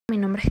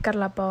nombre es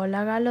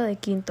Carla Gallo de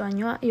quinto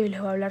año A y hoy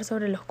les voy a hablar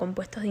sobre los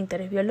compuestos de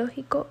interés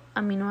biológico,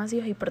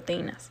 aminoácidos y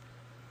proteínas.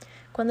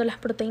 Cuando las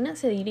proteínas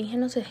se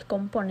dirigen o se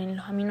descomponen,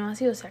 los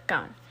aminoácidos se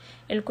acaban.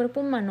 El cuerpo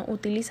humano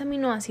utiliza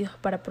aminoácidos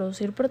para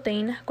producir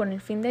proteínas con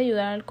el fin de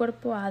ayudar al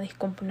cuerpo a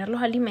descomponer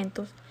los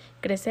alimentos,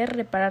 crecer,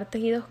 reparar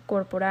tejidos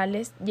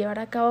corporales, llevar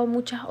a cabo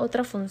muchas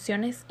otras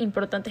funciones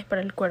importantes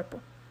para el cuerpo.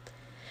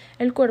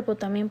 El cuerpo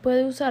también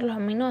puede usar los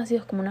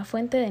aminoácidos como una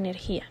fuente de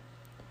energía.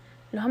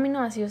 Los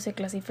aminoácidos se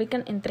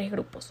clasifican en tres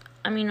grupos: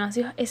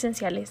 aminoácidos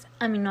esenciales,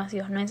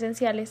 aminoácidos no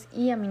esenciales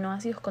y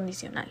aminoácidos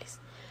condicionales.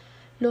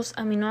 Los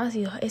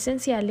aminoácidos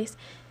esenciales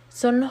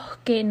son los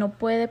que no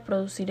puede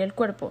producir el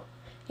cuerpo.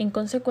 En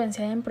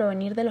consecuencia, deben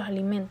provenir de los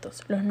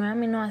alimentos. Los 9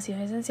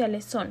 aminoácidos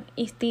esenciales son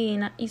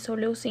histidina,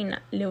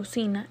 isoleucina,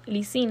 leucina,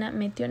 lisina,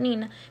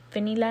 metionina,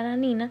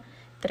 fenilalanina,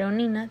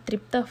 treonina,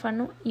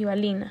 triptófano y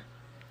valina.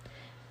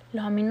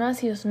 Los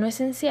aminoácidos no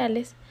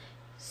esenciales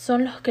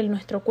son los que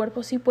nuestro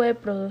cuerpo sí puede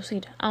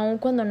producir, aun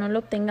cuando no lo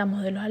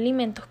obtengamos de los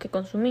alimentos que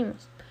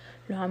consumimos.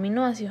 Los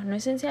aminoácidos no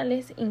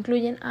esenciales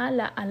incluyen a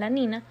la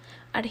alanina,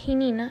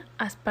 arginina,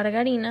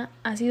 aspargarina,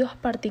 ácido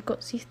aspartico,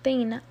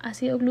 cisteína,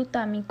 ácido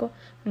glutámico,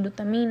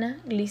 glutamina,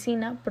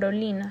 glicina,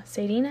 prolina,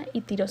 serina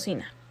y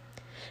tirosina.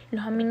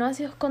 Los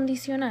aminoácidos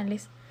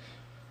condicionales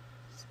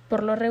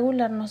por lo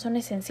regular no son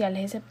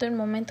esenciales, excepto en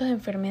momentos de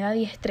enfermedad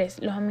y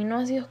estrés. Los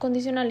aminoácidos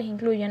condicionales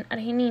incluyen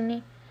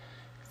arginina,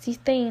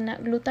 cisteína,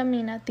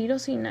 glutamina,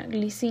 tirosina,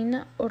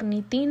 glicina,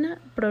 ornitina,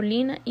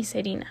 prolina y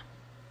serina.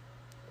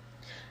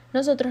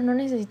 Nosotros no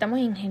necesitamos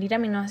ingerir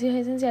aminoácidos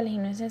esenciales y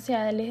no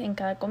esenciales en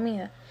cada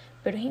comida,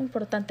 pero es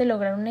importante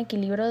lograr un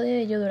equilibrio de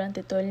ello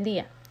durante todo el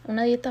día.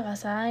 Una dieta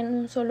basada en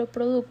un solo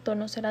producto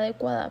no será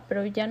adecuada,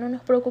 pero ya no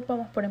nos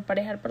preocupamos por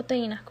emparejar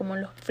proteínas como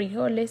los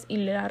frijoles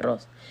y el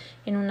arroz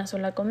en una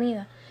sola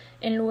comida.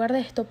 En lugar de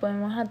esto,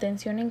 ponemos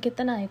atención en qué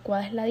tan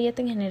adecuada es la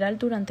dieta en general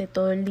durante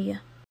todo el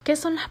día. ¿Qué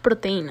son las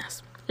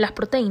proteínas? Las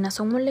proteínas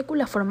son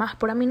moléculas formadas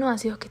por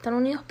aminoácidos que están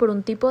unidos por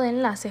un tipo de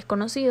enlaces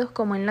conocidos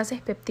como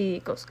enlaces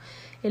peptídicos.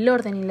 El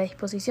orden y la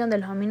disposición de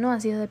los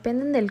aminoácidos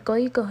dependen del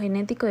código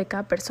genético de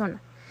cada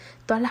persona.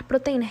 Todas las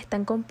proteínas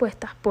están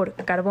compuestas por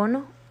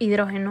carbono,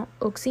 hidrógeno,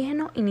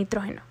 oxígeno y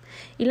nitrógeno,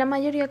 y la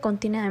mayoría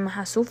contiene además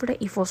azufre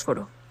y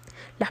fósforo.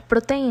 Las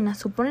proteínas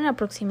suponen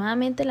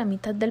aproximadamente la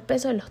mitad del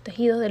peso de los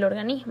tejidos del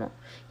organismo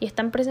y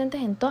están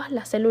presentes en todas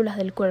las células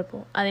del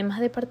cuerpo, además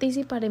de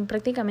participar en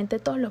prácticamente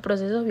todos los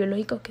procesos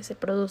biológicos que se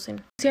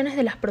producen. Funciones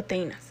de las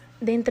proteínas.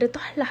 De entre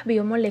todas las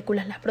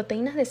biomoléculas, las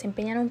proteínas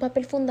desempeñan un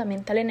papel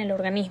fundamental en el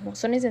organismo.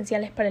 Son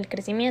esenciales para el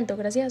crecimiento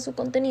gracias a su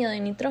contenido de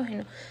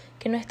nitrógeno,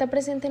 que no está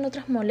presente en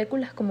otras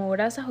moléculas como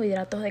grasas o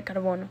hidratos de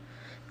carbono.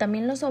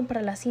 También lo son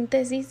para la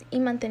síntesis y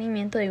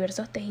mantenimiento de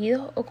diversos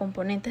tejidos o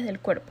componentes del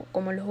cuerpo,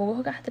 como los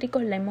jugos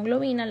gástricos, la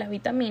hemoglobina, las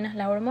vitaminas,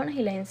 las hormonas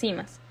y las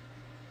enzimas.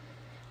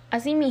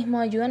 Asimismo,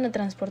 ayudan a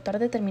transportar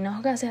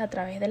determinados gases a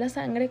través de la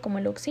sangre, como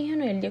el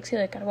oxígeno y el dióxido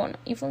de carbono,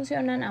 y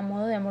funcionan a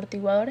modo de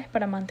amortiguadores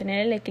para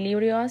mantener el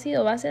equilibrio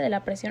ácido-base de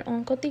la presión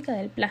oncótica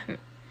del plasma.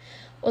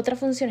 Otras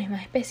funciones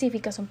más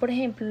específicas son, por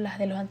ejemplo, las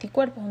de los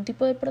anticuerpos, un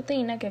tipo de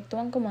proteína que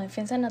actúan como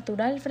defensa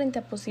natural frente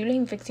a posibles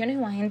infecciones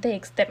o agentes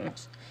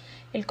externos.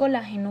 El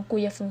colágeno,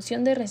 cuya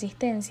función de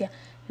resistencia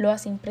lo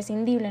hace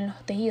imprescindible en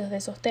los tejidos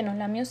de sostén,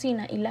 la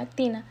miosina y la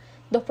actina,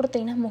 dos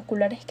proteínas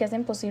musculares que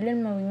hacen posible el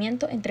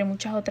movimiento, entre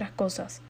muchas otras cosas.